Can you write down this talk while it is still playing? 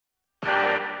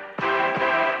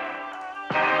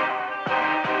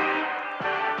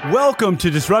Welcome to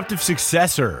Disruptive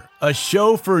Successor, a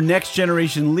show for next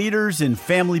generation leaders in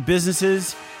family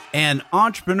businesses and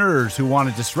entrepreneurs who want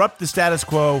to disrupt the status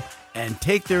quo and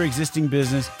take their existing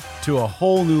business to a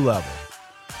whole new level.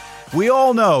 We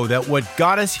all know that what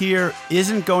got us here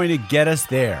isn't going to get us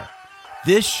there.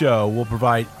 This show will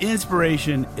provide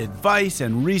inspiration, advice,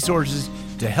 and resources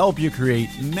to help you create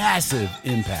massive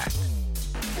impact.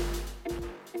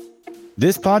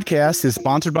 This podcast is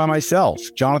sponsored by myself,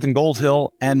 Jonathan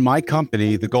Goldhill, and my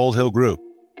company, the Goldhill Group,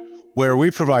 where we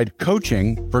provide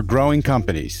coaching for growing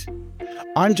companies.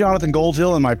 I'm Jonathan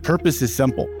Goldhill, and my purpose is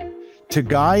simple: to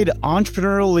guide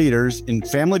entrepreneurial leaders in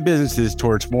family businesses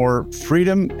towards more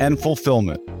freedom and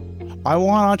fulfillment. I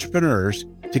want entrepreneurs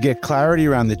to get clarity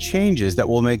around the changes that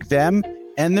will make them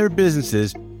and their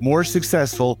businesses more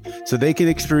successful so they can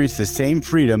experience the same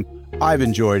freedom I've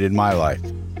enjoyed in my life.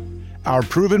 Our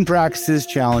proven practices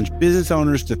challenge business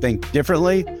owners to think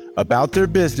differently about their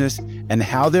business and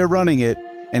how they're running it,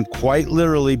 and quite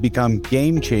literally become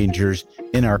game changers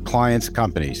in our clients'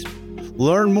 companies.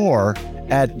 Learn more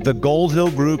at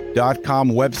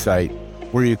thegoldhillgroup.com website,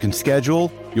 where you can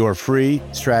schedule your free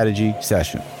strategy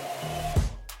session.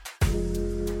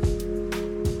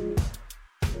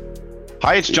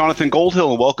 Hi, it's Jonathan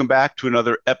Goldhill, and welcome back to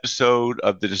another episode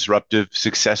of the Disruptive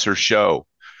Successor Show.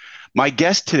 My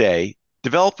guest today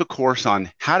developed a course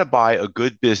on how to buy a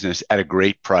good business at a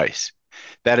great price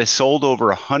that has sold over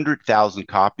 100,000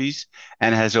 copies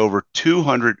and has over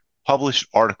 200 published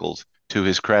articles to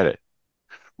his credit.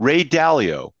 Ray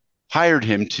Dalio hired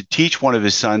him to teach one of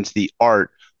his sons the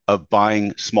art of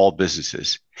buying small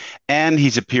businesses. And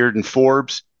he's appeared in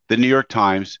Forbes, the New York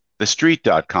Times,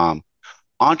 TheStreet.com,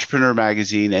 Entrepreneur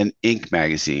Magazine, and Inc.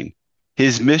 Magazine.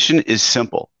 His mission is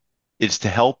simple. It's to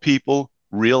help people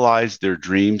realize their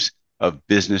dreams of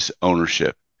business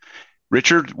ownership.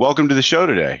 Richard, welcome to the show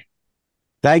today.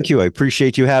 Thank you. I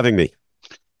appreciate you having me.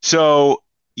 So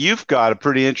you've got a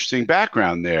pretty interesting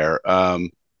background there. We're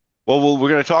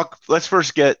going to talk. Let's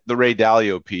first get the Ray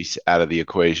Dalio piece out of the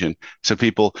equation. So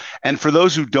people, and for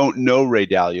those who don't know Ray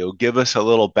Dalio, give us a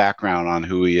little background on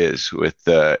who he is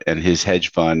and his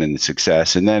hedge fund and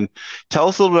success. And then tell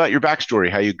us a little bit about your backstory,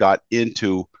 how you got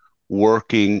into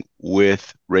working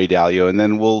with Ray Dalio. And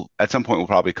then at some point, we'll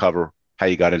probably cover how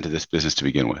you got into this business to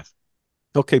begin with.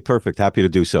 Okay, perfect. Happy to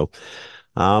do so.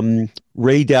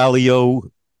 Ray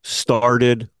Dalio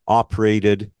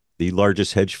operated the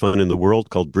largest hedge fund in the world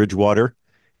called Bridgewater.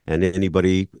 And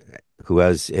anybody who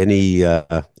has any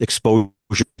exposure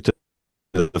to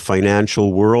the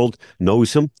financial world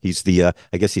knows him. He's I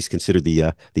guess he's considered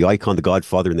the icon, the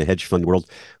godfather in the hedge fund world,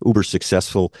 uber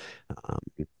successful.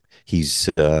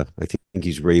 I think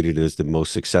he's rated as the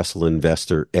most successful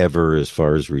investor ever as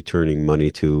far as returning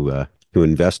money to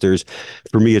investors.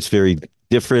 For me, it's very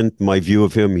different. My view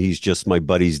of him, he's just my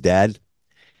buddy's dad.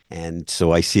 And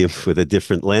so I see him with a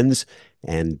different lens.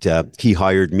 And he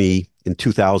hired me in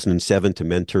 2007 to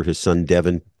mentor his son,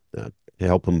 Devin, to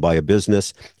help him buy a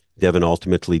business. Devin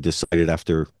ultimately decided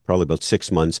after probably about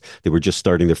 6 months, they were just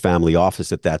starting their family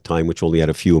office at that time, which only had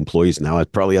a few employees. Now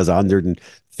it probably has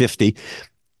 150.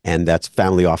 And that's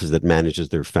family office that manages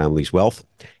their family's wealth.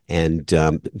 And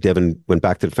Devin went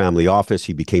back to the family office.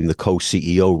 He became the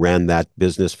co-CEO, ran that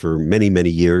business for many,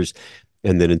 many years.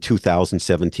 And then in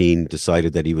 2017,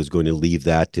 decided that he was going to leave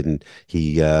that. And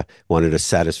he wanted to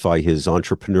satisfy his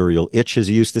entrepreneurial itch, as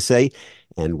he used to say,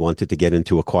 and wanted to get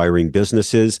into acquiring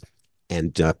businesses.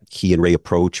 And he and Ray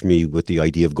approached me with the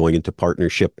idea of going into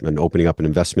partnership and opening up an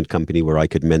investment company where I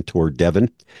could mentor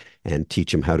Devin and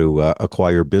teach him how to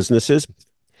acquire businesses.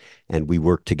 And we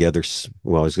worked together,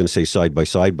 well, I was going to say side by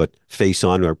side, but face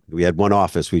on. We had one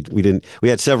office. We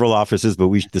had several offices, but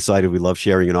we decided we loved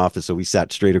sharing an office. So we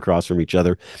sat straight across from each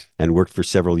other and worked for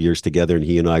several years together. And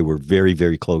he and I were very,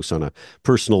 very close on a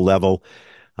personal level,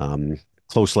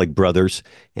 close like brothers,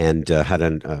 and had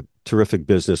a terrific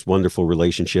business, wonderful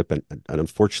relationship. And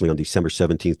unfortunately, on December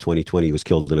 17th, 2020, he was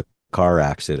killed in a car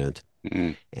accident.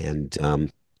 Mm-hmm.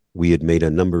 And we had made a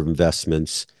number of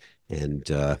investments. And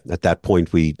at that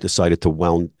point, we decided to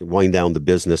wind down the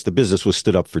business. The business was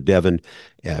stood up for Devin.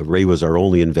 Ray was our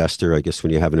only investor. I guess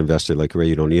when you have an investor like Ray,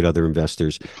 you don't need other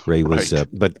investors. Ray was, right.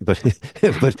 but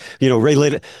Ray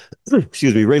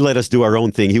Ray let us do our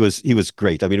own thing. He was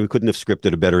great. I mean, we couldn't have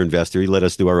scripted a better investor. He let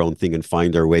us do our own thing and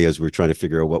find our way as we were trying to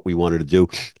figure out what we wanted to do.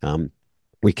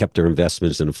 We kept our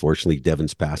investments, and unfortunately,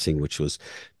 Devin's passing, which was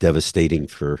devastating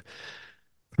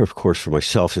of course, for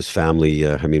myself, his family.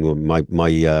 I mean,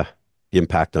 my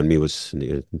impact on me was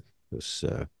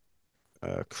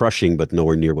crushing, but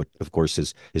nowhere near what, of course,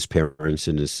 his parents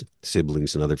and his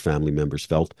siblings and other family members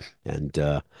felt. And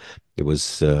it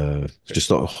was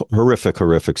just a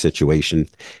horrific situation.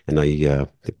 And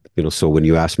so when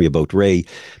you ask me about Ray,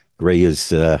 Ray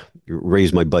is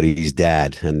Ray's my buddy's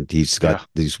dad, and he's got Yeah.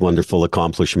 these wonderful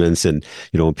accomplishments. And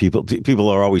people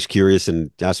are always curious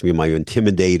and ask me, "Am I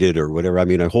intimidated or whatever?" I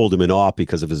mean, I hold him in awe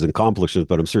because of his accomplishments,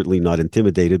 but I'm certainly not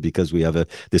intimidated because we have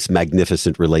this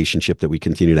magnificent relationship that we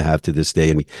continue to have to this day,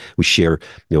 and we share.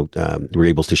 We're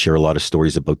able to share a lot of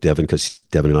stories about Devon because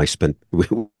Devon and I spent. We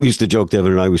used to joke,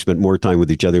 Devon and I, we spent more time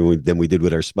with each other than we did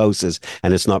with our spouses,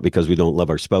 and it's not because we don't love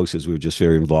our spouses. We were just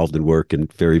very involved in work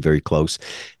and very, very close.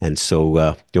 And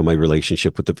so, my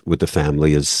relationship with the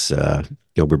family is,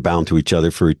 we're bound to each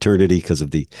other for eternity because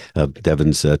of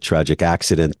Devon's tragic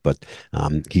accident. But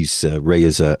Ray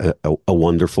is a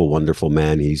wonderful, wonderful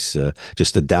man. He's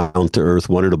just a down to earth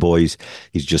one of the boys.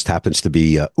 He just happens to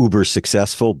be uber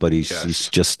successful, but he's Yes.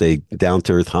 just a down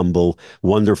to earth, humble,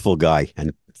 wonderful guy,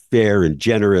 and fair and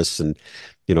generous and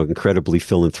incredibly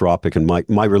philanthropic. And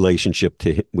my relationship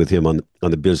with him on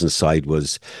the business side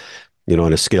was,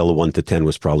 on a scale of 1 to 10,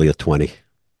 was probably a 20.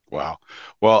 Wow.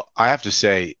 Well, I have to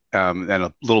say, and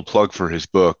a little plug for his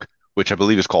book, which I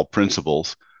believe is called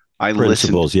Principles. I listened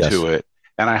Principles, yes. to it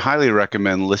and I highly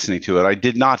recommend listening to it. I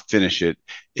did not finish it.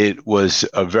 It was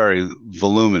a very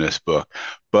voluminous book,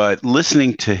 but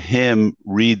listening to him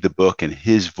read the book in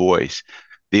his voice,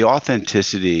 the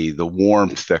authenticity, the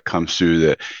warmth that comes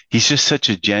through he's just such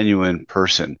a genuine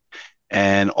person.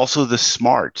 And also the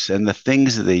smarts and the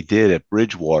things that they did at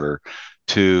Bridgewater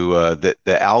to the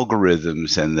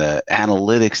algorithms and the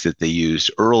analytics that they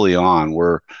used early on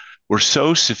were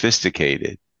so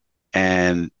sophisticated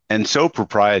and so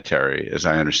proprietary, as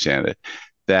I understand it,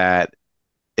 that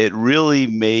it really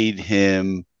made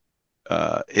him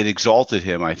it exalted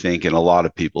him, I think, in a lot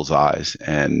of people's eyes.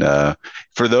 And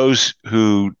for those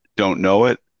who don't know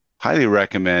it, highly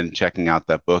recommend checking out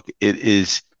that book.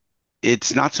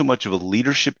 It's not so much of a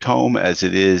leadership tome as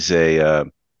it is a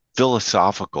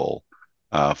philosophical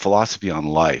philosophy on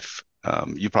life.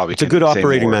 You probably It's a can good say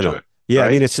operating more to manual. it, Yeah, I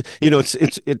right?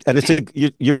 mean,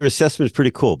 and your assessment is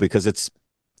pretty cool because it's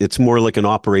more like an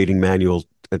operating manual.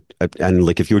 And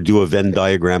like if you do a Venn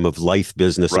diagram of life,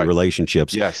 business, and Right.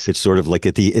 relationships, Yes. it's sort of like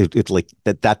it's like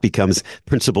that becomes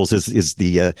principles is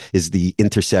the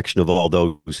intersection of all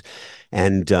those.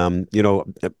 And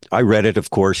I read it. Of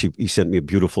course, he sent me a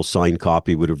beautiful signed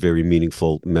copy with a very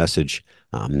meaningful message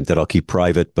that I'll keep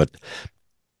private. But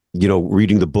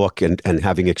reading the book and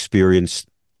having experienced,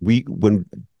 when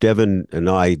Devon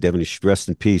is rest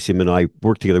in peace, him and I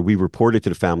worked together. We reported to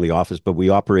the family office, but we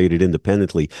operated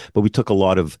independently. But we took a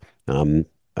lot of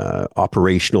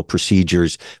operational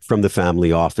procedures from the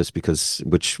family office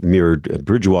which mirrored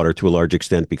Bridgewater to a large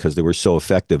extent because they were so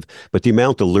effective. But the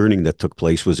amount of learning that took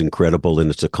place was incredible,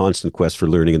 and it's a constant quest for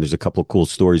learning. And there's a couple of cool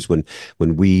stories when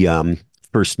we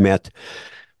first met.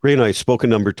 Ray and I spoke a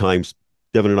number of times.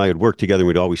 Devon and I had worked together.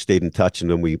 We'd always stayed in touch,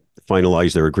 and then we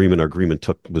finalized our agreement. Our agreement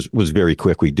was very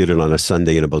quick. We did it on a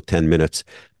Sunday in about 10 minutes,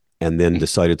 and then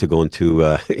decided to go into.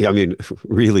 I mean,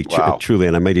 really, Wow. truly,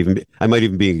 and I might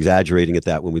even be exaggerating at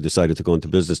that when we decided to go into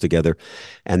business together,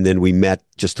 and then we met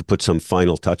just to put some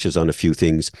final touches on a few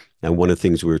things. And one of the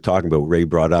things we were talking about, Ray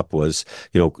brought up was,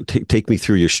 take me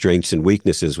through your strengths and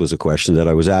weaknesses. Was a question that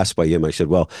I was asked by him. I said,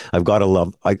 well, I got a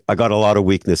lot of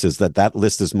weaknesses. That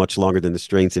list is much longer than the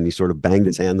strengths. And he sort of banged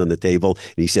his hand on the table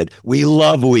and he said, we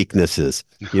love weaknesses,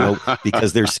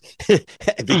 because there's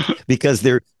because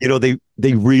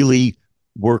they really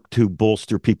work to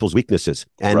bolster people's weaknesses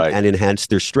and Right. enhance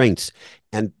their strengths.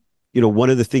 And one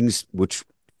of the things which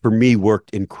for me worked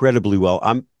incredibly well.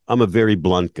 I'm a very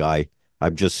blunt guy.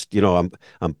 I'm just,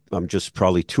 I'm just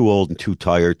probably too old and too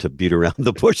tired to beat around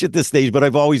the bush at this stage. But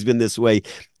I've always been this way,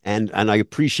 and I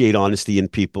appreciate honesty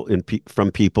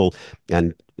from people,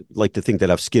 and like to think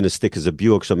that I have skin as thick as a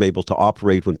Buick, so I'm able to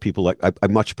operate when people. I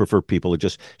much prefer people who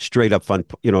just straight up fun.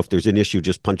 If there's an issue,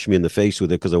 just punch me in the face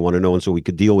with it because I want to know, and so we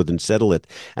could deal with and settle it.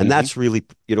 And Hmm. that's really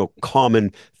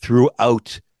common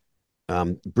throughout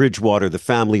Bridgewater, the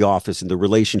family office, and the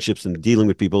relationships and dealing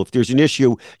with people. If there's an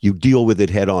issue, you deal with it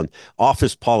head on.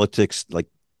 Office politics, like,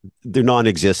 they're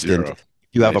non-existent. Zero.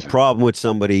 You have a Amazing. problem with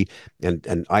somebody,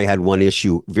 and I had one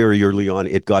issue very early on.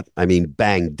 It got, I mean,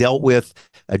 bang, dealt with,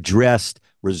 addressed,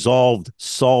 resolved,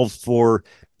 solved for,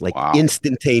 like, Wow.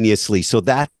 instantaneously. So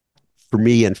that for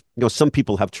me, and some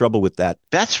people have trouble with that.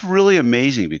 That's really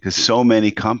amazing because so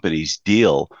many companies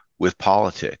deal with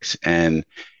politics. And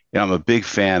I'm a big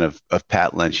fan of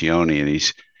Pat Lencioni, and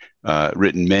he's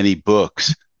written many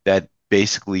books that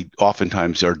basically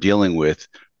oftentimes are dealing with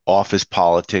office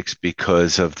politics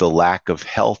because of the lack of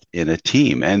health in a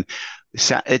team. And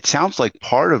it sounds like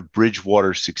part of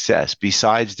Bridgewater's success,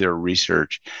 besides their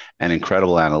research and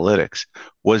incredible analytics,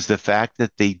 was the fact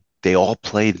that they all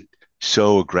played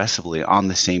so aggressively on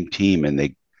the same team and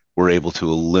they were able to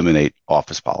eliminate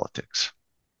office politics.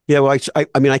 Yeah, well,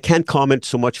 I mean, I can't comment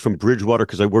so much from Bridgewater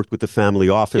because I worked with the family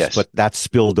office, Yes. but that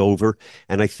spilled over.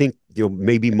 And I think,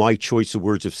 maybe my choice of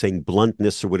words of saying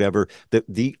bluntness or whatever,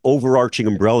 the overarching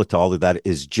umbrella to all of that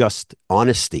is just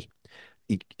honesty.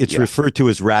 It's Yeah. referred to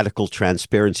as radical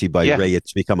transparency by Yeah. Ray.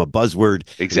 It's become a buzzword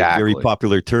and a very Exactly.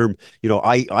 popular term.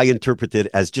 I interpret it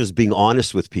as just being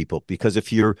honest with people, because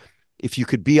if you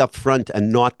could be upfront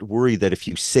and not worry that if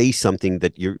you say something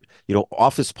that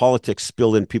office politics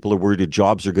spill in, people are worried that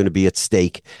jobs are going to be at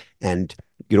stake. And,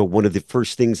 one of the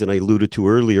first things, and I alluded to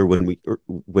earlier,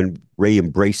 when Ray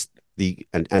embraced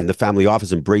and the family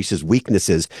office embraces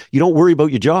weaknesses, you don't worry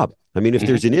about your job. I mean, if Hmm.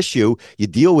 there's an issue, you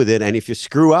deal with it. And if you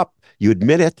screw up, you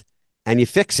admit it and you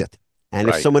fix it. And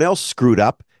if Right. someone else screwed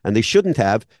up and they shouldn't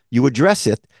have, you address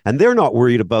it. And they're not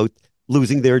worried about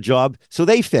losing their job, so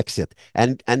they fix it.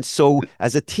 And so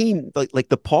as a team, like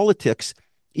the politics,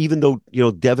 even though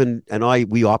Devin and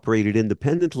we operated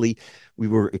independently, we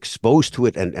were exposed to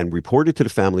it and reported to the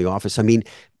family office. I mean,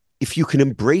 if you can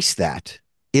embrace that,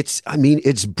 it's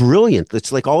brilliant.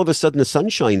 It's like all of a sudden the sun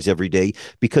shines every day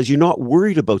because you're not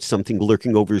worried about something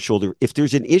lurking over your shoulder. If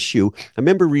there's an issue, I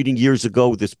remember reading years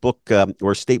ago this book,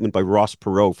 or a statement by Ross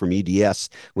Perot from EDS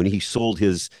when he sold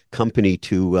his company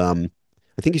to,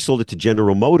 I think he sold it to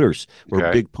General Motors, or a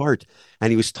Okay. big part.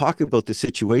 And he was talking about the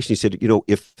situation. He said,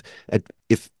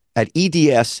 if at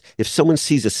EDS, if someone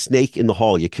sees a snake in the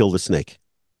hall, you kill the snake.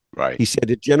 Right. He said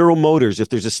at General Motors, if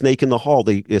there's a snake in the hall,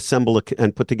 they assemble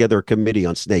and put together a committee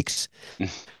on snakes,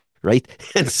 right?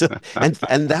 And so,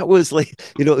 and that was like,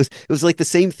 it was like the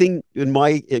same thing in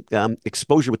my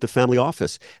exposure with the family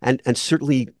office, and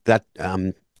certainly that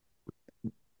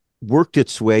worked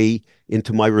its way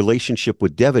into my relationship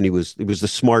with Devin. He was the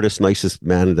smartest, nicest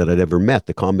man that I'd ever met.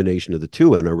 The combination of the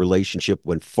two, and our relationship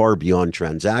went far beyond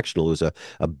transactional. It was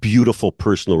a beautiful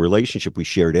personal relationship. We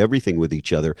shared everything with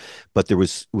each other, but there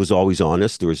was always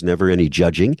honest. There was never any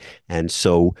judging, and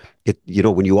so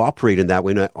when you operate in that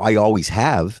way, and I always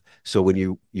have. So when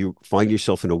you find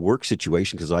yourself in a work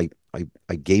situation, because I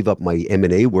gave up my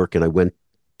M&A work and I went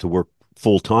to work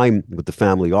full time with the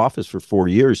family office for 4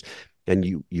 years, and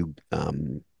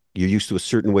you're used to a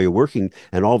certain way of working,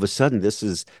 and all of a sudden this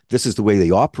is the way they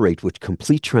operate, with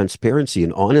complete transparency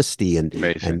and honesty, and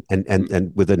Amazing. and and and,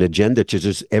 and with an agenda to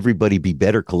just everybody be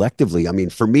better collectively. I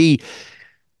mean, for me,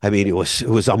 it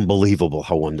was unbelievable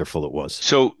how wonderful it was.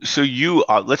 So you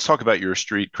let's talk about your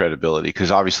street credibility because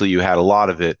obviously you had a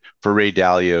lot of it for Ray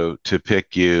Dalio to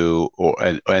pick you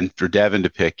and for Devin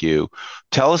to pick you.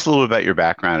 Tell us a little bit about your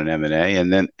background in M&A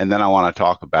and then I want to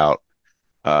talk about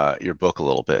your book a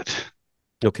little bit.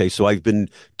 Okay, so I've been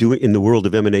doing in the world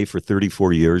of M&A for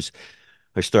 34 years.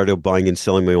 I started buying and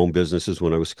selling my own businesses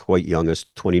when I was quite young, as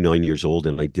 29 years old,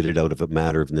 and I did it out of a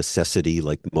matter of necessity,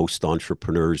 like most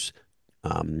entrepreneurs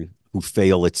who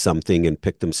fail at something and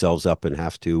pick themselves up and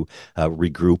have to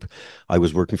regroup. I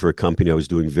was working for a company. I was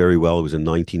doing very well. It was in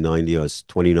 1990. I was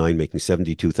 29, making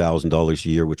 $72,000 a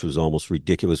year, which was almost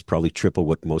ridiculous, probably triple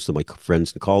what most of my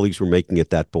friends and colleagues were making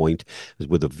at that point. It was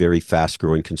with a very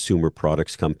fast-growing consumer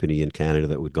products company in Canada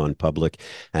that had gone public.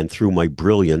 And through my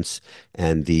brilliance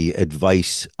and the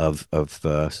advice of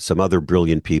some other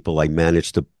brilliant people, I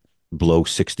managed to blow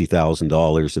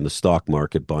 $60,000 in the stock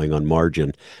market buying on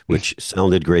margin, which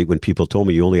sounded great when people told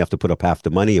me you only have to put up half the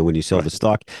money, and when you sell the Right.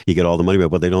 stock, you get all the money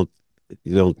back. Well, they don't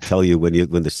tell you when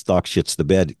the stock shits the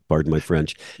bed, pardon my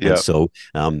French. And Yeah. so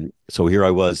here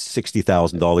I was,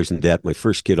 $60,000 in debt, my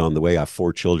first kid on the way. I have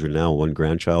four children now, one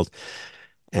grandchild,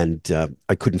 and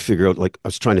I couldn't figure out. Like, I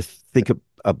was trying to think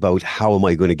about how am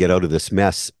I going to get out of this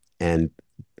mess, and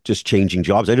just changing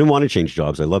jobs. I didn't want to change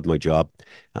jobs. I loved my job.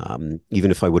 Even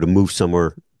if I would have moved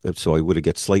somewhere, so I would have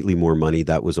get slightly more money,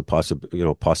 that was a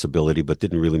possibility, but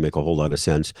didn't really make a whole lot of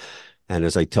sense. And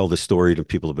as I tell the story to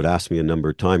people who have been asked me a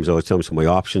number of times, I always tell them some of my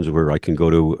options were I can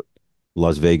go to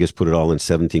Las Vegas, put it all in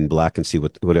 17 black and see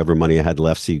whatever money I had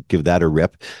left, see, give that a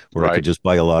rip, or I could Right. just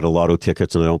buy a lot of lotto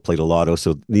tickets, and I don't play the lotto.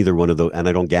 So neither one of those, and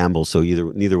I don't gamble. So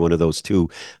neither one of those two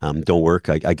don't work.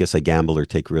 I guess I gamble or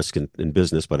take risk in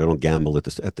business, but I don't gamble at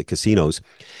the casinos.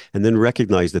 And then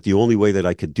recognize that the only way that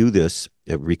I could do this,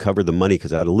 recover the money,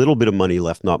 because I had a little bit of money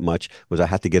left, not much, was I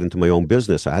had to get into my own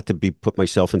business. I had to put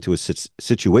myself into a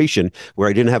situation where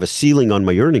I didn't have a ceiling on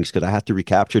my earnings, because I had to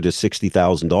recapture the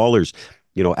 $60,000,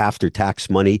 after tax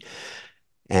money,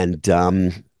 and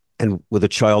with a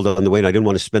child on the way, and I didn't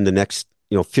want to spend the next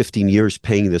 15 years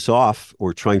paying this off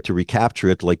or trying to recapture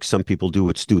it like some people do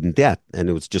with student debt. And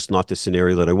it was just not the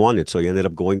scenario that I wanted. So I ended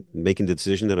up making the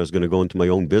decision that I was going to go into my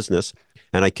own business.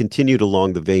 And I continued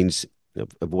along the veins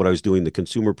of what I was doing, the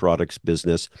consumer products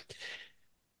business.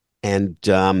 And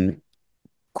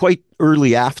quite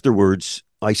early afterwards,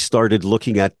 I started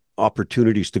looking at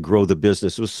opportunities to grow the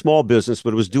business. It was a small business,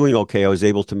 but it was doing okay. I was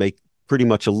able to make pretty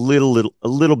much a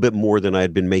little bit more than I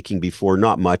had been making before.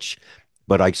 Not much,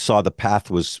 but I saw the path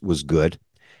was good,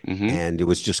 and it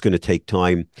was just going to take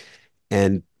time.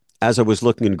 And as I was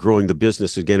looking and growing the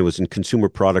business, again, it was in consumer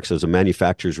products as a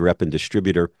manufacturer's rep and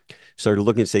distributor, started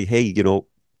looking and say, hey,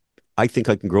 I think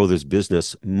I can grow this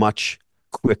business much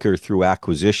quicker through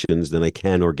acquisitions than I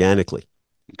can organically.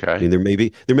 Okay. I mean,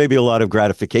 there may be a lot of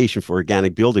gratification for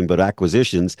organic building, but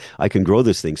acquisitions, I can grow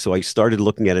this thing. So I started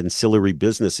looking at ancillary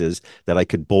businesses that I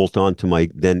could bolt on to my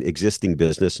then existing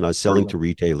business, and I was selling to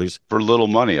retailers For little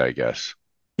money, I guess.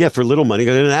 Yeah, for little money. I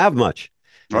didn't have much,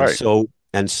 and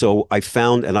Right. so I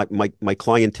found, and my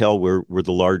clientele were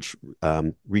the large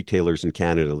retailers in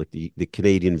Canada, like the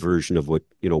Canadian version of what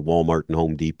Walmart and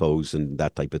Home Depots and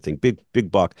that type of thing,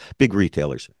 big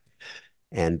retailers.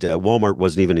 And Walmart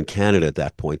wasn't even in Canada at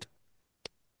that point.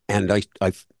 And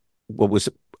what was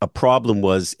a problem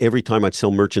was every time I'd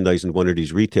sell merchandise in one of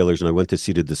these retailers and I went to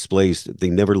see the displays, they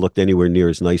never looked anywhere near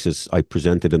as nice as I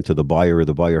presented them to the buyer, or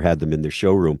the buyer had them in their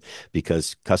showroom,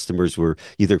 because customers were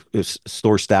either, if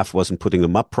store staff wasn't putting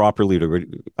them up properly, or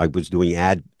I was doing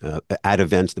ad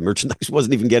events, the merchandise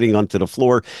wasn't even getting onto the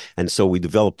floor. And so we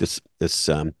developed this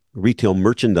retail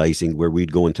merchandising where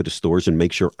we'd go into the stores and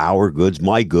make sure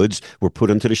my goods were put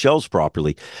onto the shelves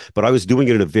properly. But I was doing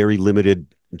it in a very limited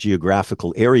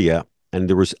geographical area, and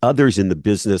there was others in the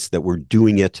business that were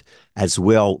doing it as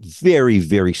well. Very,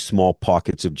 very small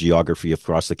pockets of geography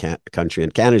across the country.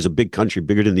 And Canada is a big country,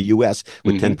 bigger than the US,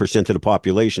 with 10% of the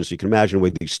population. So you can imagine the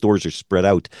way these stores are spread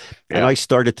out. Yeah. And I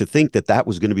started to think that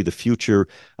was going to be the future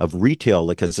of retail.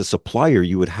 Like, as a supplier,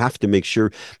 you would have to make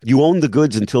sure you own the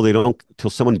goods until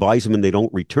someone buys them and they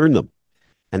don't return them.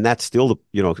 And that's still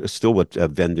what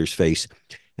vendors face.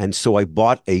 And so I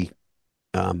bought a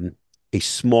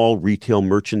small retail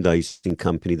merchandising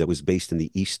company that was based in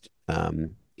the east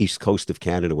coast of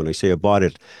Canada. When I say I bought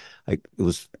it, I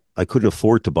couldn't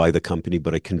afford to buy the company,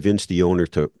 but I convinced the owner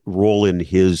to roll in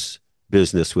his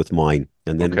business with mine,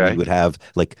 and then we would have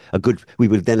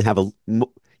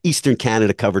Eastern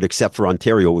Canada covered, except for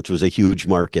Ontario, which was a huge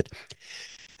market,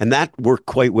 and that worked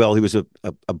quite well. He was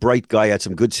a bright guy, had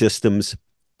some good systems,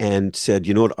 and said,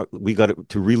 you know what, we got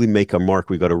to really make a mark.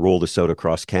 We got to roll this out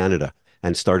across Canada.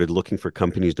 And started looking for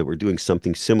companies that were doing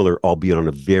something similar, albeit on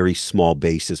a very small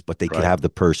basis, but they could have the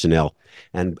personnel.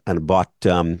 And bought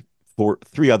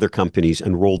 3 other companies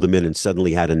and rolled them in, and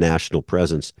suddenly had a national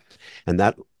presence. And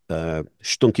that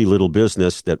stunky little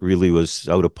business that really was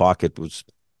out of pocket, was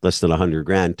less than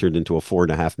 $100,000, turned into a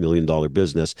 $4.5 million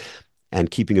business. And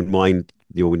keeping in mind,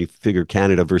 when you figure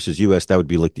Canada versus US, that would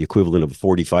be like the equivalent of a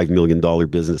 $45 million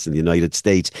business in the United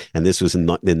States. And this was in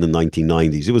the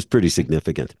 1990s. It was pretty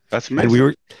significant. That's amazing.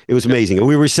 And it was amazing. And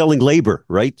we were selling labor,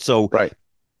 right? So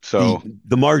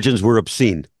the margins were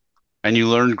obscene. And you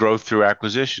learned growth through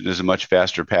acquisition is a much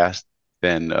faster path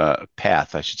than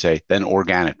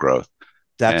organic growth.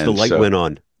 That's the light went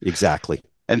on. Exactly.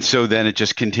 And so then it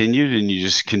just continued, and you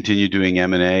just continue doing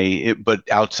M&A, but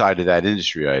outside of that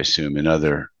industry, I assume, in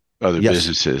other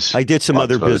businesses. I did some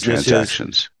other businesses.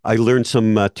 Transactions. I learned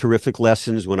some terrific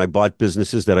lessons when I bought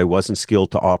businesses that I wasn't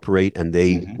skilled to operate, and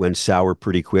they went sour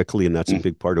pretty quickly. And that's a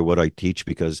big part of what I teach,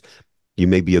 because you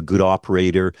may be a good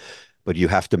operator, but you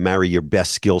have to marry your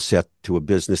best skill set to a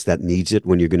business that needs it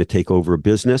when you're going to take over a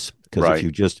business. Because if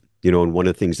you just, and one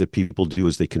of the things that people do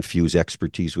is they confuse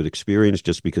expertise with experience.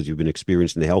 Just because you've been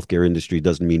experienced in the healthcare industry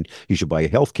doesn't mean you should buy a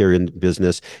healthcare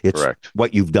business. It's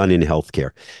what you've done in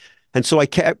healthcare. And so I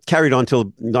carried on till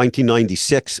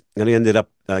 1996, and I ended up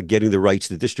getting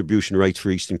the distribution rights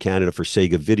for Eastern Canada for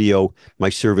Sega Video. My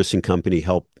servicing company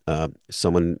helped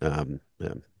someone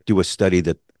do a study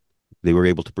that they were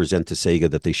able to present to Sega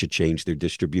that they should change their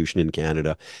distribution in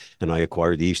Canada, and I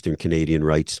acquired the Eastern Canadian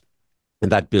rights,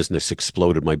 and that business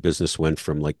exploded. My business went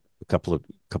from like a couple of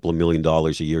 $1 million a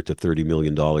year to $30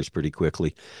 million pretty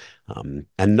quickly,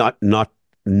 and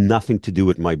nothing to do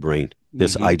with my brain.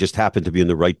 I just happened to be in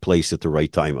the right place at the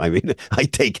right time. I mean, I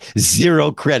take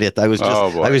zero credit. I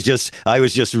was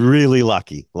just really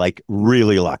lucky, like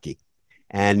really lucky.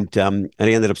 And I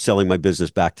ended up selling my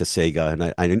business back to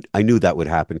Sega, and I knew that would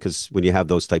happen, because when you have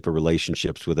those type of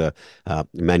relationships with a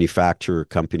manufacturer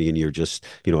company, and you're just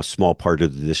a small part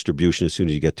of the distribution, as soon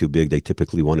as you get too big, they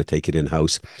typically want to take it in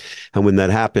house. And when that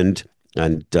happened,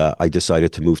 And I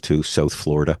decided to move to South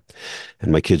Florida.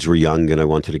 And my kids were young, and I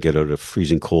wanted to get out of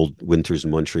freezing cold winters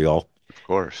in Montreal. Of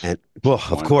course. And well, of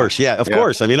Why not? course, yeah, of Yeah.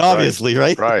 course. I mean, Right. obviously,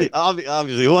 right? Right.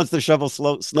 Obviously, who wants to shovel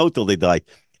snow till they die?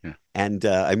 Yeah. And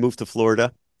I moved to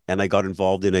Florida, and I got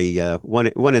involved in a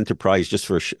one enterprise just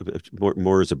for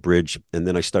more as a bridge. And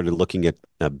then I started looking at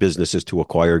businesses to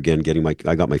acquire again.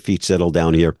 I got my feet settled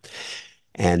down here,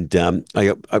 and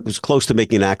I was close to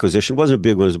making an acquisition. It wasn't a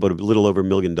big one. It was about a little over $1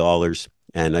 million.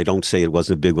 And I don't say it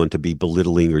wasn't a big one to be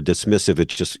belittling or dismissive. It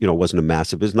just, it wasn't a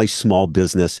massive. It was a nice small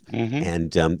business, Hmm.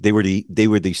 and they were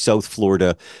the South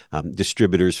Florida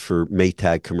distributors for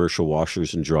Maytag commercial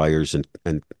washers and dryers,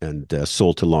 and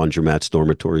sold to laundromats,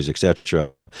 dormitories,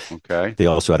 etc. Okay. They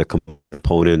also had a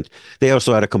component. They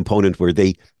also had a component where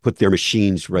they put their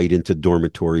machines right into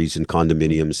dormitories and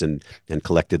condominiums, and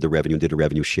collected the revenue, did a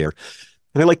revenue share.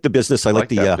 And I like the business. I I like like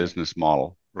the that business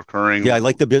model. yeah, Recurring, I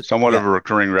like the bit. somewhat Yeah, of a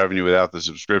recurring revenue without the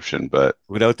subscription, but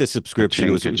without the subscription,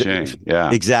 it ka-ching, was ka-ching.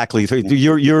 Yeah. exactly. So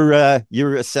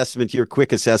your assessment, your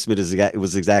quick assessment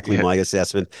was exactly Yeah. my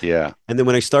assessment. Yeah. And then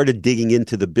when I started digging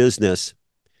into the business,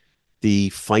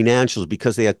 the financials,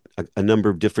 because they had a number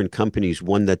of different companies,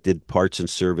 one that did parts and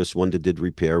service, one that did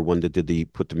repair, one that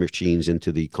did put the machines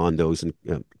into the condos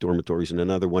and dormitories, and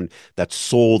another one that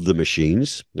sold the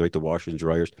machines, right, the washers and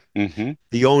dryers. Hmm.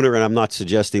 The owner, and I'm not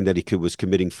suggesting that was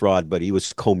committing fraud, but he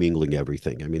was commingling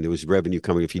everything. I mean, there was revenue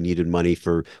coming. If he needed money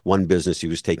for one business, he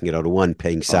was taking it out of one,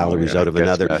 paying Oh salaries yeah, out it of gets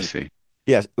another. messy.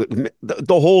 Yes, the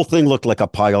whole thing looked like a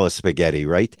pile of spaghetti,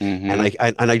 right? And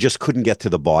Hmm. I just couldn't get to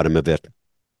the bottom of it.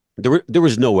 There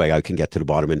was no way I can get to the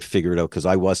bottom and figure it out, because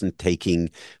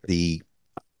the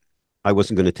I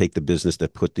wasn't going to take the business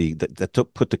that put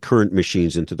the current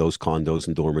machines into those condos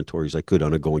and dormitories. I could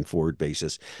on a going forward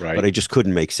basis, but Right. I just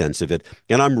couldn't make sense of it.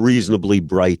 And I'm reasonably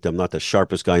bright. I'm not the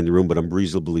sharpest guy in the room, but I'm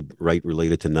reasonably bright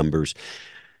related to numbers.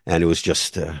 And it was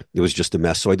just a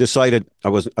mess. So I decided I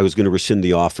was going to rescind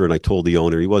the offer, and I told the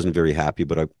owner. He wasn't very happy,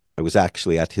 but I was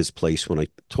actually at his place when I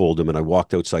told him, and I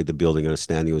walked outside the building. And I was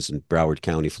standing. It was in Broward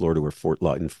County, Florida, where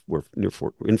we're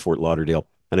in Fort Lauderdale.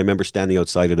 And I remember standing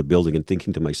outside of the building and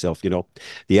thinking to myself,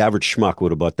 the average schmuck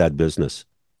would have bought that business.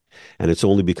 And it's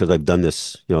only because I've done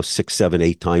this, 6, 7,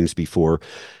 8 times before,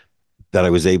 that I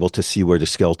was able to see where the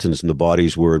skeletons and the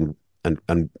bodies were,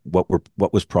 and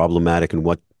what was problematic, and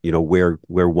where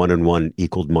 1 and 1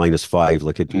 equaled -5.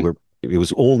 Like Mm. it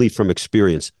was only from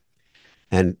experience.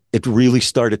 And it really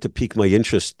started to pique my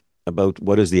interest about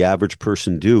what does the average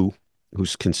person do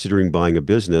who's considering buying a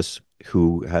business,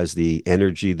 who has the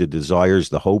energy, the desires,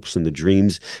 the hopes, and the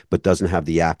dreams, but doesn't have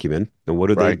the acumen. And what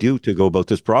do they Right. do to go about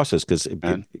this process? Because,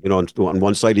 And on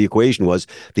one side of the equation was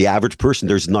the average person,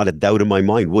 there's not a doubt in my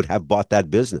mind, would have bought that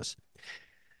business.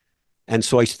 And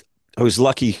so I was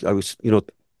lucky. I was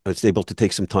able to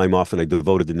take some time off, and I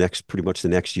devoted pretty much the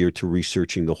next year to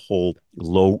researching the whole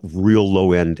real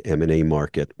low end M&A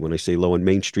market. When I say low end,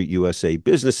 Main Street USA,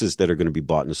 businesses that are going to be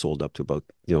bought and sold up to about,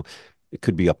 it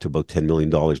could be up to about $10 million,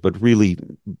 but really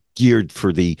geared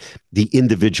for the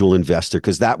individual investor,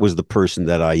 because that was the person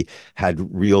that I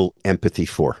had real empathy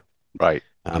for. right.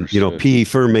 Understood. PE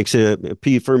firm makes a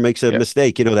Yeah.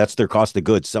 mistake. That's their cost of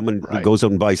goods. Someone who Right. goes out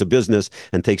and buys a business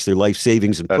and takes their life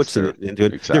savings and That's puts their into it,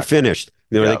 they're exactly. finished.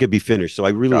 They Yeah. could be finished. So I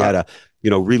really Got had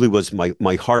it. really was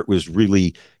my heart was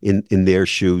really in their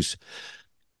shoes.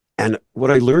 And what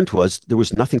I learned was there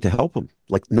was nothing to help them,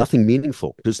 like nothing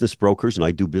meaningful. Business brokers, and I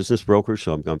do business brokers.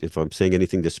 So if I'm saying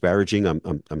anything disparaging,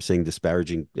 I'm saying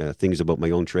disparaging things about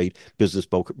my own trade. Business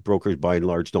brokers, by and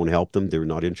large, don't help them. They're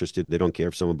not interested. They don't care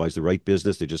if someone buys the right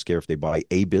business. They just care if they buy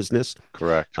a business.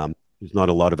 Correct. There's not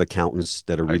a lot of accountants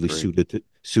that are I really agree.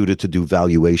 suited to do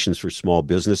valuations for small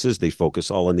businesses. They focus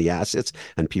all on the assets,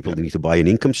 and people Yeah. need to buy an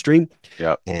income stream.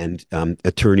 Yeah. And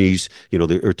attorneys,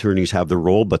 the attorneys have the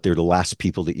role, but they're the last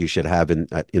people that you should have in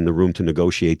the room to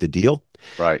negotiate the deal.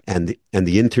 Right. And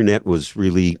the internet was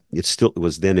really, it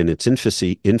was then in its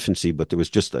infancy, but there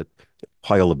was just a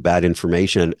pile of bad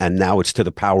information, and now it's to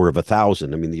the power of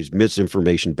 1,000. I mean, there's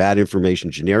misinformation, bad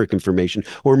information, generic information,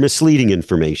 or misleading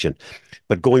information.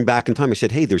 But going back in time, I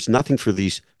said, hey, there's nothing for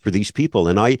these people.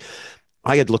 And I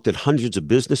had looked at hundreds of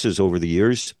businesses over the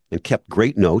years and kept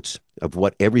great notes of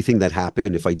everything that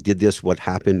happened. If I did this, what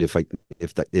happened? If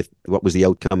what was the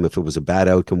outcome? If it was a bad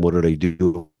outcome, what did I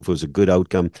do? If it was a good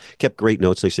outcome, kept great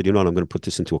notes. I said, I'm going to put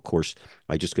this into a course.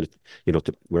 I just going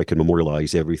to, where I can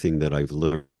memorialize everything that I've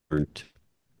learned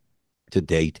to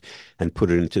date, and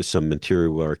put it into some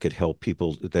material where I could help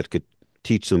people, that could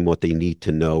teach them what they need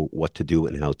to know, what to do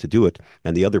and how to do it.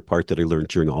 And the other part that I learned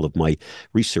during all of my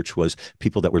research was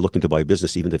people that were looking to buy a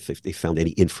business, even if they found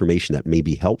any information that may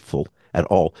be helpful at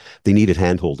all, they needed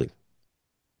handholding.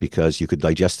 because you could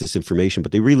digest this information,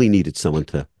 but they really needed someone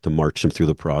to march them through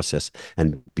the process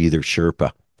and be their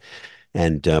Sherpa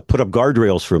and put up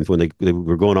guardrails for them when they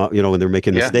were going on, when they're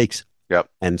making mistakes. Yep.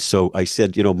 And so I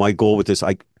said, my goal with this,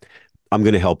 I'm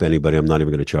going to help anybody. I'm not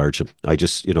even going to charge them. I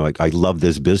just, I love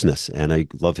this business and I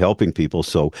love helping people.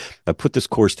 So I put this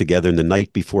course together, and the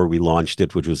night before we launched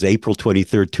it, which was April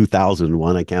 23rd,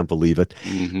 2001, I can't believe it.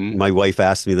 Mm-hmm. My wife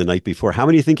asked me the night before, how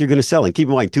many do you think you're going to sell? And keep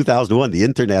in mind, 2001, the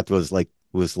internet was like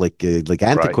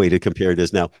antiquated compared to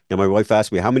this now. And my wife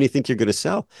asked me, how many do you think you're going to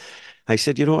sell? I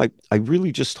said, I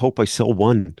really just hope I sell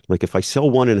one. Like if I sell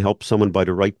one and help someone buy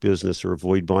the right business or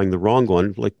avoid buying the wrong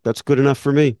one, like that's good enough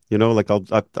for me.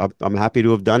 I'm happy to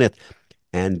have done it.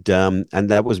 And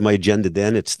that was my agenda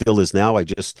then. It still is now. I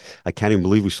can't even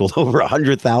believe we sold over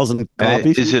 100,000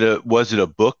 copies. Was it a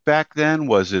book back then?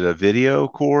 Was it a video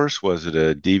course? Was it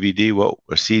a DVD?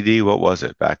 A CD? What was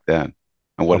it back then?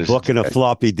 And what a book and a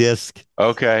floppy disk.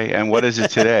 Okay. And what is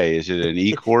it today? Is it an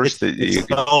e-course that you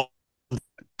can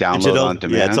download digital, on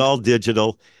demand? Yeah, it's all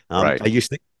digital. Right. I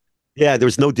used to, there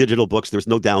was no digital books. There was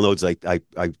no downloads.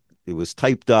 It was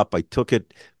typed up. I took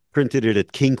it, printed it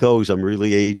at Kinko's. I'm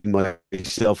really aging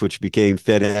myself, which became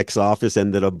FedEx Office,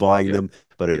 ended up buying them.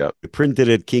 But I printed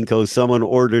it at Kinko's. Someone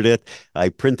ordered it. I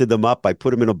printed them up. I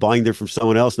put them in a binder from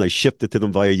someone else, and I shipped it to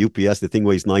them via UPS. The thing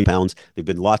weighs 9 pounds. There've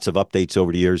been lots of updates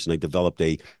over the years, and I developed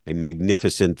a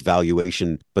magnificent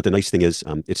valuation. But the nice thing is,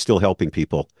 it's still helping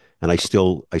people. And I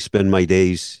spend my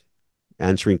days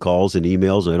answering calls and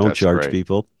emails, and I don't charge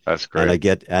people. That's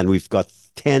great. And we've got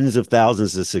tens of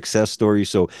thousands of success stories.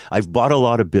 So I've bought a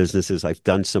lot of businesses. I've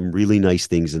done some really nice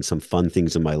things and some fun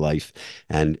things in my life.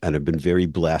 And I've been very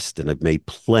blessed, and I've made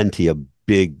plenty of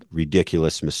big,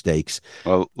 ridiculous mistakes.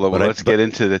 Well, let's get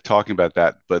into talking about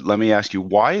that. But let me ask you,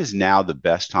 why is now the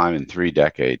best time in 3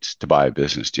 decades to buy a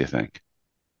business, do you think?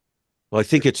 Well, I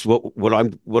think it's what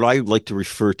I like to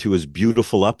refer to as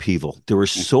beautiful upheaval. There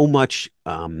was so much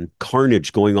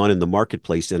carnage going on in the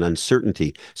marketplace and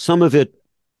uncertainty. Some of it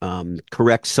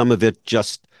correct, some of it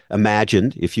just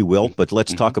imagined, if you will. But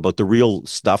let's talk about the real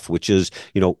stuff, which is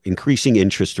increasing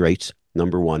interest rates,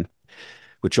 number one,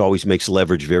 which always makes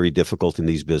leverage very difficult in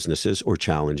these businesses or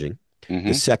challenging.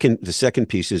 The second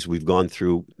piece is we've gone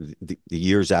through the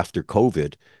years after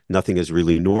COVID. Nothing has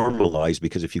really normalized,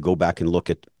 because if you go back and look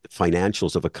at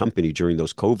financials of a company during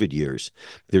those COVID years,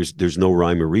 there's no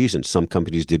rhyme or reason. Some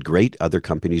companies did great, other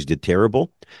companies did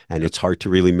terrible, and it's hard to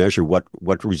really measure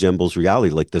what resembles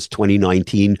reality. Like, does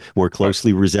 2019 more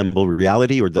closely resemble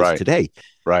reality, or does today?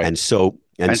 Right. And so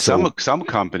some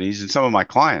companies and some of my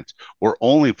clients were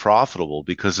only profitable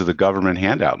because of the government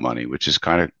handout money, which is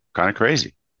kind of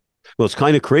crazy. Well, it's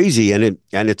kind of crazy,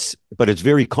 but it's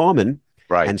very common.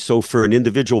 Right. And so for an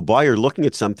individual buyer looking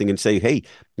at something and say, hey,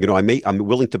 I'm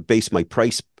willing to base my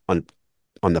price on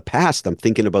the past. I'm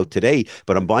thinking about today,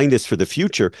 but I'm buying this for the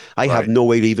future. I have no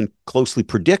way to even closely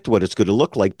predict what it's going to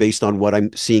look like based on what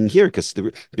I'm seeing here, because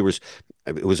it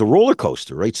was a roller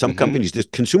coaster, right? Some companies,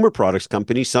 just consumer products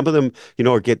companies, some of them,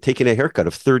 are taking a haircut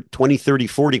of 20, 30,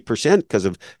 40% because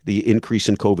of the increase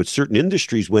in COVID. Certain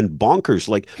industries went bonkers.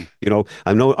 Like,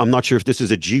 I'm not sure if this is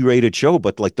a G-rated show,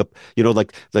 but like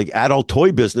like adult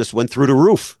toy business went through the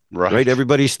roof. Right.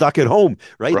 Everybody's stuck at home.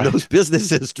 Right. And those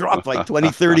businesses dropped like 20,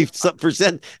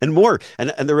 30% and more. And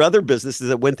there are other businesses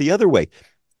that went the other way.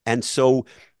 And so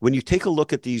when you take a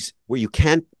look at these where you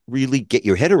can't really get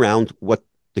your head around what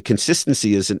the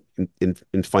consistency is in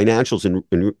financials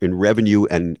and in revenue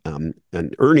and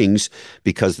earnings,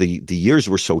 because the years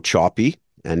were so choppy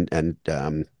and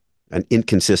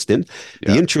inconsistent,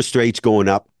 the interest rates going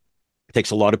up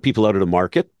takes a lot of people out of the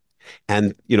market.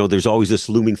 And, there's always this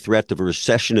looming threat of a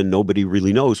recession and nobody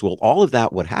really knows. Well, all of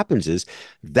that, what happens is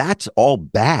that's all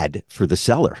bad for the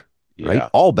seller, right?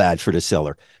 All bad for the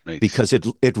seller, because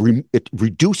it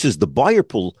reduces the buyer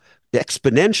pool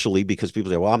exponentially, because people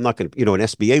say, well, I'm not going to, an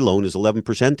SBA loan is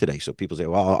 11% today. So people say,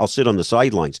 well, I'll sit on the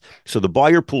sidelines. So the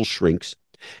buyer pool shrinks,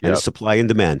 and it's supply and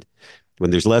demand.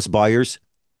 When there's less buyers,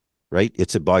 right,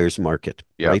 it's a buyer's market,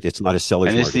 right? It's not a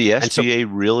seller's market. And is the SBA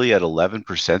really at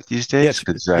 11% these days? Yes,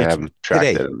 because I haven't tracked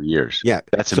it over years. Yeah.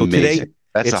 That's amazing. Today,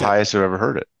 that's the highest I've ever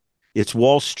heard it. It's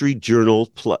Wall Street Journal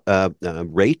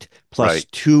rate plus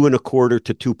 2.25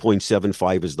 to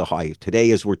 2.75 is the high.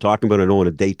 Today, as we're talking about, I don't want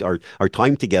to date our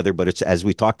time together, but it's as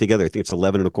we talk together, I think it's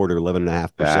 11.25,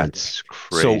 11.5%. That's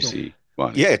crazy.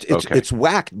 So, it's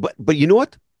whacked. But you know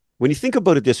what? When you think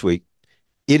about it this way,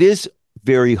 it is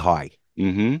very high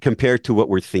compared to what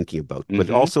we're thinking about. But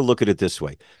also look at it this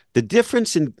way. The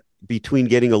difference between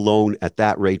getting a loan at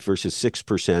that rate versus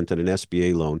 6% on an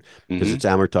SBA loan, because it's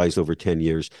amortized over 10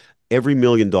 years, every $1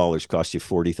 million costs you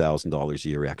 $40,000 a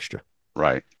year extra.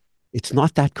 Right. It's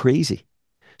not that crazy.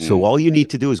 So Mm. all you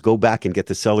need to do is go back and get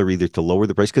the seller either to lower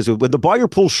the price, because when the buyer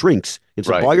pool shrinks, it's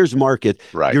a Right. buyer's market.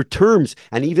 Right. Your terms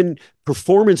and even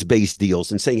performance-based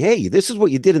deals and saying, hey, this is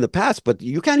what you did in the past, but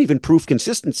you can't even prove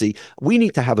consistency. We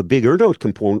need to have a big earnout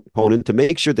component to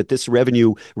make sure that this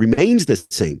revenue remains the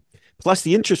same. Plus,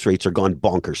 the interest rates are gone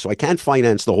bonkers. So I can't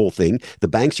finance the whole thing. The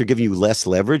banks are giving you less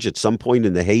leverage. At some point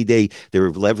in the heyday, they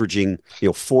were leveraging,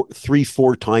 three,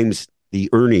 four times the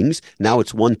earnings. Now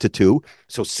it's 1 to 2.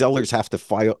 So sellers have to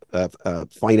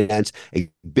finance a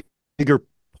bigger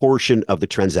portion of the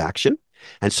transaction.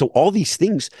 And so all these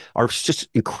things are just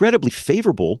incredibly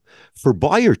favorable for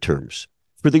buyer terms.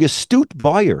 For the astute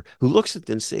buyer who looks at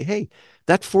them and say, hey,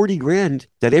 that 40 grand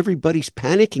that everybody's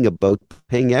panicking about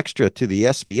paying extra to the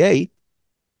SBA,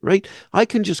 right? I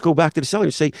can just go back to the seller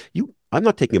and say, I'm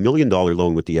not taking $1 million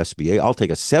loan with the SBA. I'll take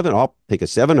a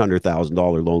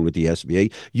 $700,000 loan with the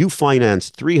SBA. You finance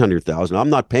 300,000.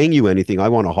 I'm not paying you anything. I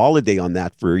want a holiday on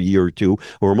that for a year or two,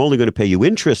 or I'm only going to pay you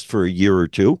interest for a year or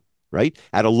two, right?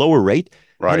 At a lower rate.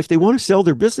 Right. And if they want to sell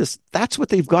their business, that's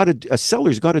what a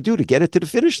seller's got to do to get it to the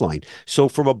finish line. So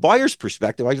from a buyer's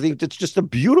perspective, I think it's just a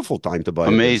beautiful time to buy a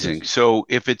Amazing. business. So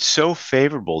if it's so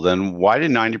favorable, then why did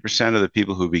 90% of the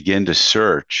people who begin to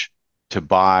search to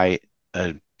buy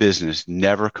a business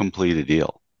never complete a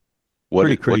deal?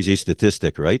 Pretty crazy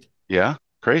statistic, right? Yeah,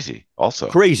 crazy. Also,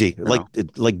 Crazy,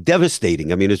 like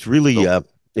devastating. I mean, it's really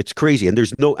it's crazy, and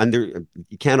you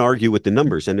can't argue with the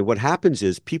numbers. And what happens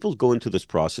is people go into this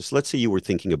process. Let's say you were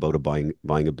thinking about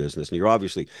buying a business, and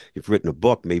you've written a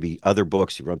book, maybe other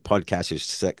books, you run podcasts,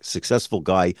 you're a successful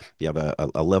guy, you have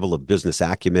a level of business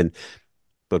acumen.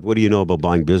 But what do you know about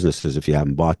buying businesses if you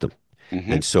haven't bought them?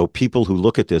 mm-hmm. And so people who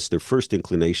look at this, their first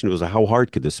inclination was, how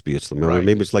hard could this be? Right.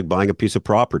 Maybe it's like buying a piece of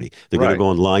property. They're going to go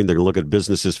online, they're going to look at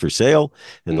businesses for sale,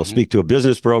 and they'll speak to a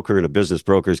business broker, and a business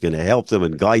broker is going to help them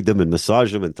and guide them and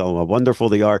massage them and tell them how wonderful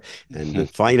they are and the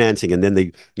financing. And then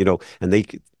they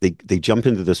jump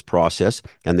into this process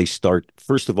and they start,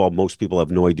 first of all, most people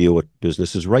have no idea what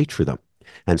business is right for them.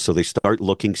 And so they start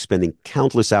spending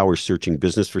countless hours searching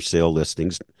business for sale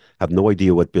listings, have no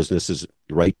idea what business is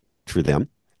right for them,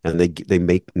 and they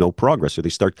make no progress. Or they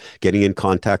start getting in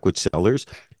contact with sellers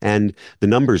and the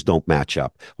numbers don't match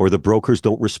up, or the brokers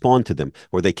don't respond to them,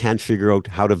 or they can't figure out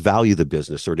how to value the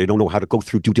business, or they don't know how to go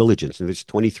through due diligence. And there's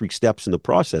 23 steps in the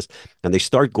process. And they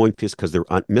start going through this because they're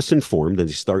misinformed, and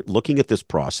they start looking at this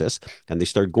process and they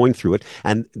start going through it.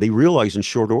 And they realize in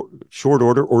short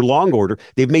order or long order,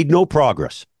 they've made no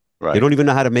progress. Right. They don't even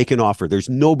know how to make an offer. There's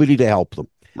nobody to help them.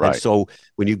 Right. And so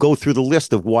when you go through the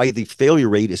list of why the failure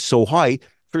rate is so high,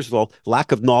 first of all,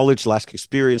 lack of knowledge, lack of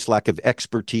experience, lack of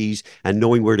expertise, and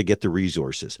knowing where to get the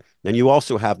resources. And you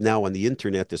also have now on the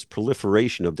internet this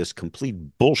proliferation of this complete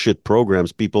bullshit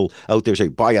programs. People out there say,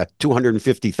 buy a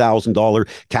 $250,000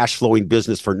 cash flowing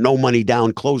business for no money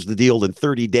down, close the deal in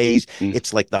 30 days.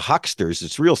 It's like the hucksters.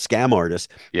 It's real scam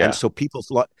artists. Yeah. And so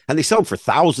and they sell them for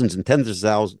thousands and tens of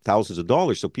thousands of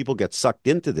dollars. So people get sucked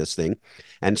into this thing.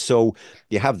 And so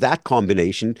you have that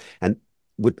combination. And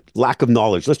with lack of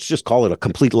knowledge, let's just call it a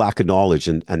complete lack of knowledge,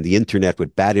 and the internet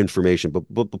with bad information, but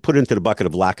put it into the bucket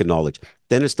of lack of knowledge.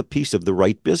 Then it's the piece of the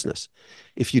right business.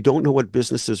 If you don't know what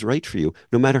business is right for you,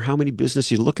 no matter how many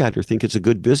businesses you look at or think it's a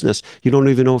good business, you don't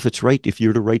even know if it's right, if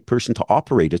you're the right person to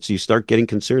operate it. So you start getting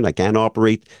concerned, I can't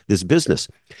operate this business.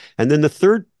 And then the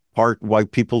third part why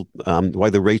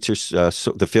the rates are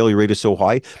the failure rate is so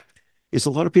high is a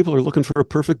lot of people are looking for a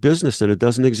perfect business and it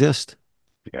doesn't exist.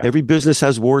 Yeah. Every business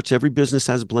has warts. Every business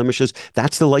has blemishes.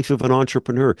 That's the life of an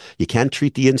entrepreneur. You can't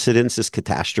treat the incidents as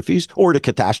catastrophes or the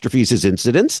catastrophes as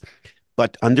incidents,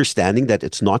 but understanding that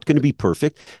it's not going to be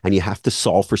perfect and you have to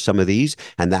solve for some of these.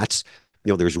 And that's,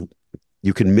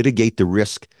 you can mitigate the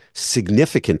risk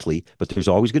significantly, but there's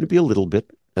always going to be a little bit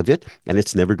of it and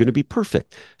it's never going to be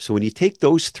perfect. So when you take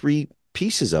those three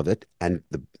pieces of it and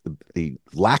the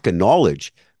lack of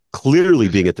knowledge clearly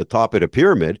being at the top of the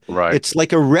pyramid, right, it's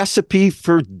like a recipe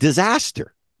for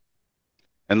disaster.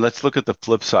 And let's look at the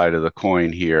flip side of the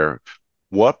coin here.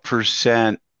 What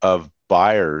percent of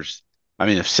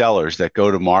of sellers that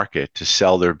go to market to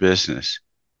sell their business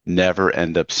never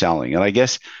end up selling? And I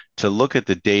guess to look at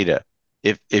the data,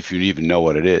 if you even know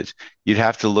what it is, you'd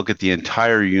have to look at the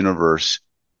entire universe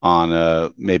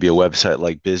on maybe a website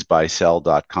like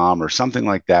bizbuysell.com or something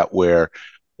like that, where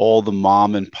all the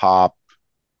mom and pop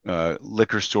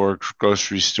liquor store,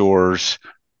 grocery stores,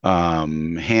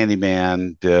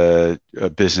 handyman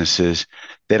businesses,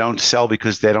 they don't sell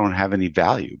because they don't have any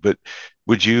value. But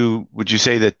would you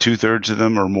say that 2/3 of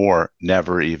them or more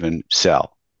never even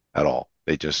sell at all?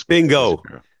 They just bingo.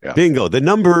 Yeah. Bingo. The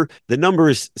number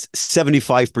is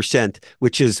 75%,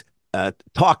 which is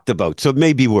talked about. So it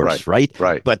may be worse, right?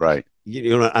 But Right.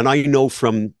 and I know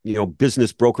from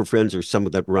business broker friends or some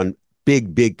that run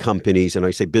big companies, and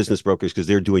I say business brokers because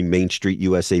they're doing Main Street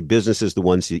USA businesses, the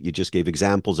ones that you just gave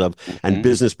examples of, and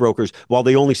business brokers. While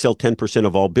they only sell 10%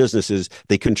 of all businesses,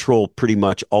 they control pretty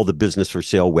much all the business for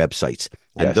sale websites.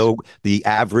 And Yes. though the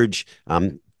average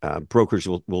brokers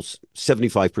will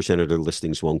 75% of their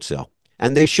listings won't sell,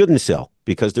 and they shouldn't sell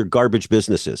because they're garbage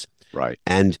businesses. Right.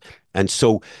 And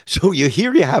so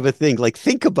you have a thing like,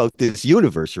 think about this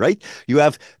universe, right? You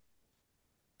have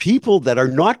people that are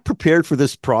not prepared for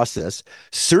this process,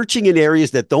 searching in areas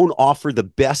that don't offer the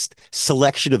best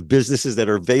selection of businesses that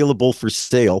are available for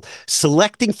sale,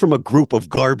 selecting from a group of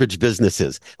garbage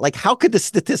businesses. Like, how could the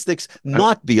statistics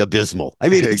not be abysmal? I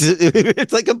mean,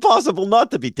 it's like impossible not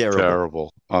to be terrible.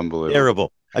 Terrible. Unbelievable.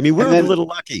 Terrible. I mean, we're a little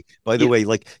lucky, by the way.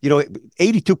 Like,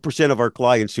 82% of our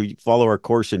clients who follow our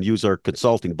course and use our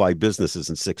consulting buy businesses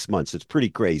in 6 months. It's pretty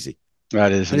crazy.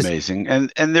 That is amazing.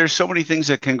 And there's so many things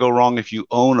that can go wrong if you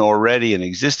own already an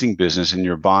existing business and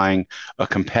you're buying a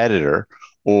competitor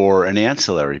or an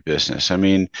ancillary business. I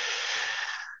mean,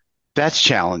 that's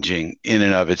challenging in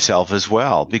and of itself as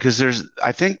well, because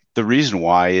I think the reason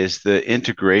why is the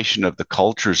integration of the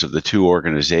cultures of the two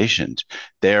organizations.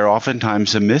 They're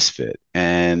oftentimes a misfit,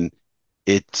 and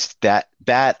it's that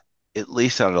at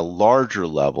least on a larger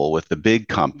level with the big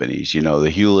companies, the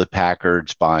Hewlett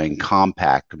Packards buying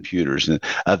Compaq computers and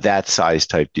of that size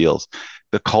type deals,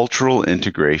 the cultural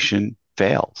integration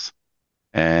fails.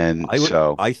 And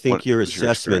I think your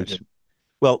assessment,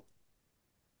 well,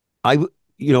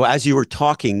 as you were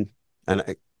talking,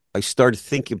 and I started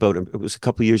thinking about it was a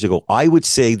couple of years ago, I would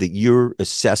say that your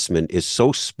assessment is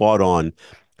so spot on,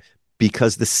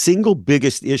 because the single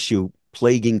biggest issue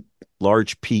plaguing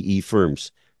large PE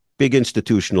firms, big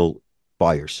institutional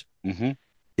buyers,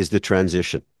 is the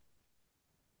transition.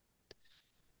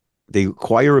 They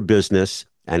acquire a business,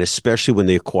 and especially when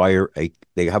they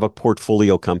have a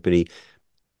portfolio company,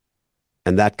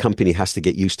 and that company has to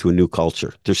get used to a new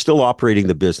culture. They're still operating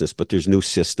the business, but there's new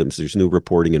systems, there's new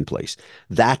reporting in place.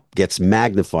 That gets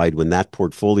magnified when that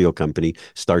portfolio company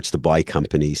starts to buy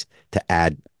companies to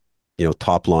add,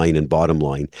 top line and bottom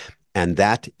line. And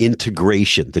that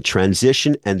integration, the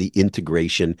transition and the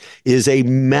integration, is a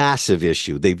massive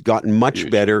issue. They've gotten much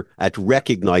better at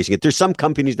recognizing it. There's some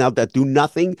companies now that do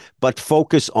nothing but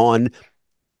focus on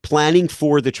planning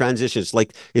for the transitions.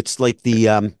 It's like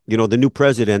the the new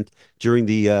president during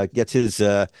the gets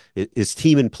his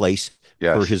team in place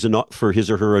for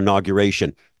his or her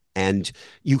inauguration. And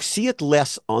you see it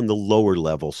less on the lower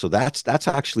level. So that's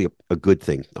actually a good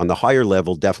thing. On the higher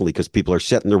level, definitely, because people are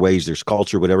set in their ways, there's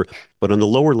culture, whatever. But on the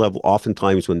lower level,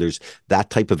 oftentimes when there's that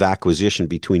type of acquisition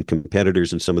between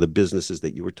competitors and some of the businesses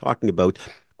that you were talking about,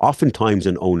 oftentimes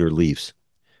an owner leaves.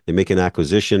 They make an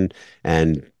acquisition,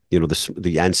 and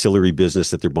the ancillary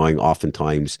business that they're buying,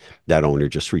 oftentimes that owner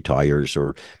just retires,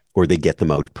 or they get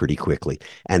them out pretty quickly.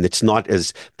 And it's not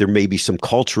as there may be some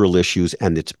cultural issues,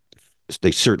 and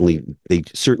they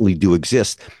certainly do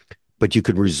exist, but you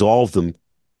could resolve them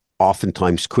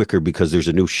oftentimes quicker because there's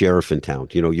a new sheriff in town.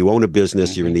 You own a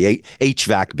business, you're in the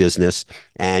HVAC business,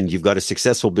 and you've got a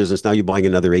successful business. Now you're buying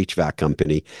another HVAC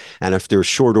company. And if there's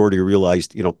short order, you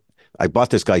realized, I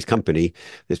bought this guy's company.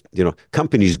 This,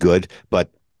 company's good, but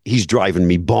he's driving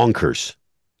me bonkers.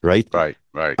 Right.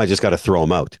 I just got to throw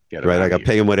him out. I got to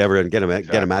pay him whatever and get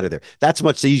him out of there. That's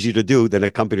much easier to do than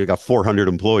a company that got 400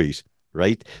 employees.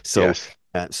 Right. So,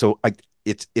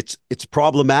 it's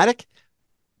problematic,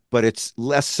 but it's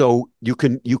less so. You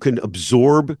can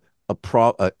absorb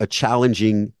a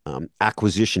challenging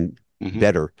acquisition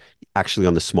better, actually,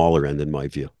 on the smaller end, in my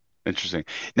view. Interesting.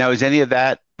 Now, is any of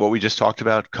that, what we just talked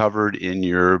about, covered in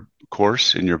your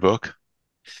course, in your book?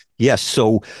 Yes.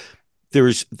 So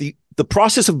there's the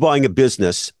process of buying a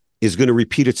business is going to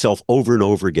repeat itself over and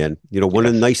over again. One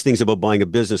of the nice things about buying a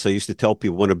business, I used to tell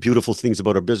people, one of the beautiful things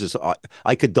about our business,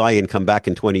 I could die and come back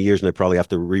in 20 years and I probably have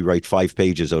to rewrite 5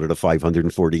 pages out of the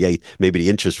 548. Maybe the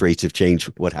interest rates have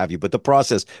changed, what have you, but the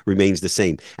process remains the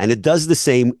same. And it does the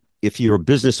same if you're a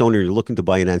business owner, you're looking to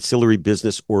buy an ancillary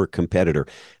business or a competitor.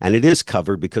 And it is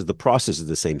covered because the process is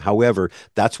the same. However,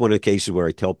 that's one of the cases where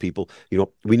I tell people,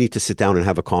 we need to sit down and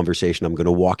have a conversation. I'm going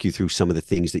to walk you through some of the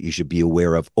things that you should be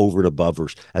aware of over and above, or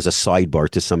as a sidebar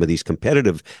to some of these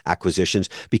competitive acquisitions,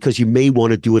 because you may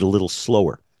want to do it a little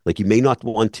slower. Like, you may not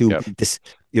want to,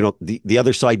 the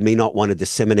other side may not want to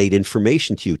disseminate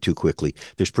information to you too quickly.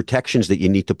 There's protections that you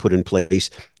need to put in place.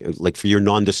 Like for your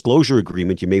non-disclosure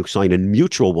agreement, you may sign a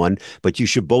mutual one, but you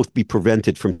should both be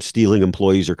prevented from stealing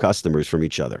employees or customers from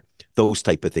each other. those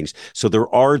type of things. So there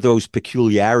are those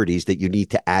peculiarities that you need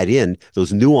to add in,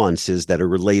 those nuances that are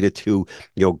related to,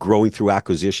 growing through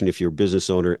acquisition if you're a business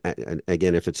owner, and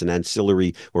again, if it's an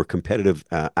ancillary or competitive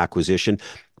acquisition.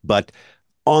 But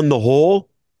on the whole,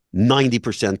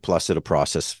 90% plus of the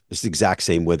process is the exact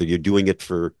same, whether you're doing it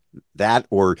for that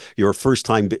or you're a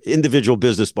first-time individual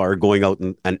business buyer going out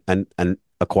and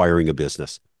acquiring a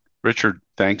business. Richard,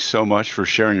 thanks so much for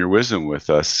sharing your wisdom with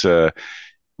us.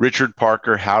 Richard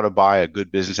Parker, How to Buy a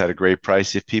Good Business at a Great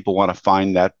Price. If people want to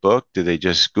find that book, do they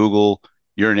just Google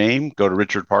your name, go to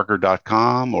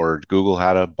richardparker.com, or Google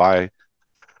How to Buy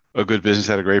a Good Business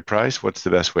at a Great Price? What's the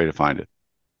best way to find it?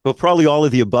 Well, probably all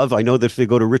of the above. I know that if they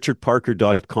go to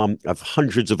richardparker.com, I have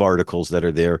hundreds of articles that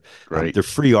are there. They're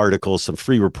free articles, some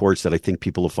free reports that I think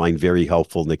people will find very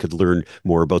helpful, and they could learn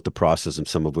more about the process, and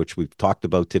some of which we've talked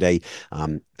about today.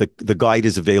 The guide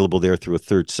is available there through a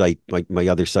third site, my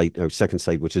other site, or second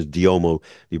site, which is Diomo,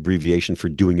 the abbreviation for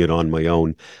doing it on my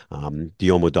own,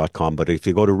 diomo.com. But if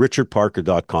you go to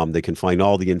richardparker.com, they can find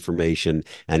all the information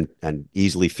and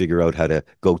easily figure out how to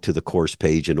go to the course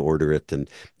page and order it. And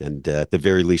at the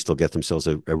very least, they'll get themselves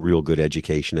a real good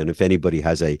education. And if anybody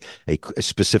has a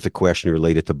specific question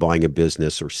related to buying a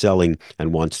business or selling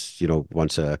and wants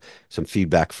some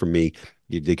feedback from me,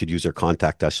 they could use our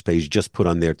contact us page. Just put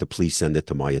on there to please send it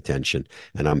to my attention,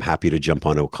 and I'm happy to jump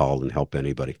on a call and help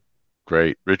anybody.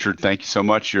 Great. Richard, thank you so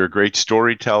much. You're a great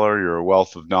storyteller. You're a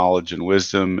wealth of knowledge and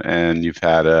wisdom, and you've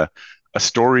had a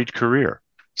storied career.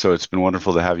 So it's been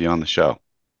wonderful to have you on the show.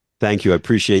 Thank you. I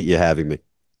appreciate you having me.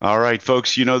 All right,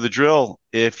 folks, you know the drill.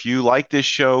 If you like this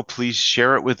show, please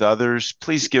share it with others.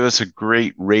 Please give us a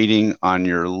great rating on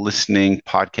your listening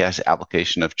podcast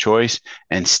application of choice,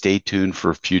 and stay tuned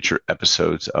for future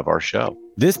episodes of our show.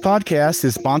 This podcast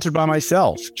is sponsored by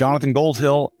myself, Jonathan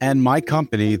Goldhill, and my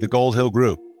company, the Goldhill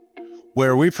Group,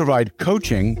 where we provide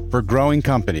coaching for growing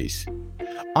companies.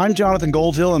 I'm Jonathan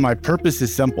Goldhill, and my purpose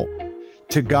is simple: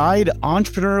 to guide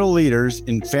entrepreneurial leaders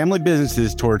in family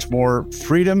businesses towards more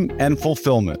freedom and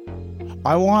fulfillment.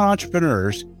 I want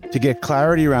entrepreneurs to get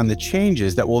clarity around the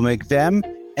changes that will make them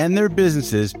and their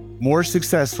businesses more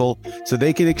successful, so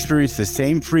they can experience the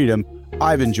same freedom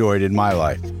I've enjoyed in my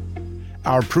life.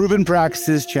 Our proven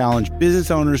practices challenge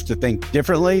business owners to think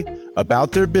differently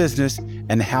about their business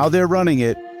and how they're running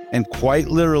it, and quite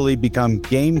literally become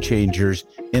game changers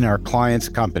in our clients'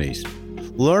 companies.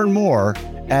 Learn more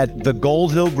at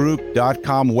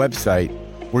thegoldhillgroup.com website,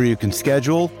 where you can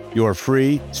schedule your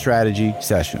free strategy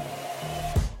session.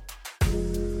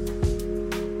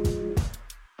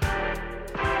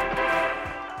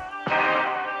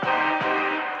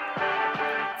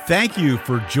 Thank you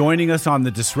for joining us on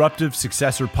the Disruptive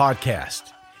Successor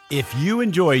Podcast. If you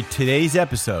enjoyed today's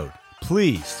episode,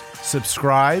 please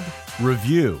subscribe,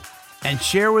 review, and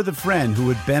share with a friend who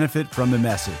would benefit from the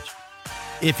message.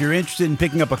 If you're interested in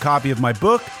picking up a copy of my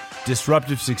book,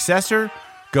 Disruptive Successor,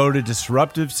 go to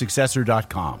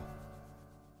disruptivesuccessor.com.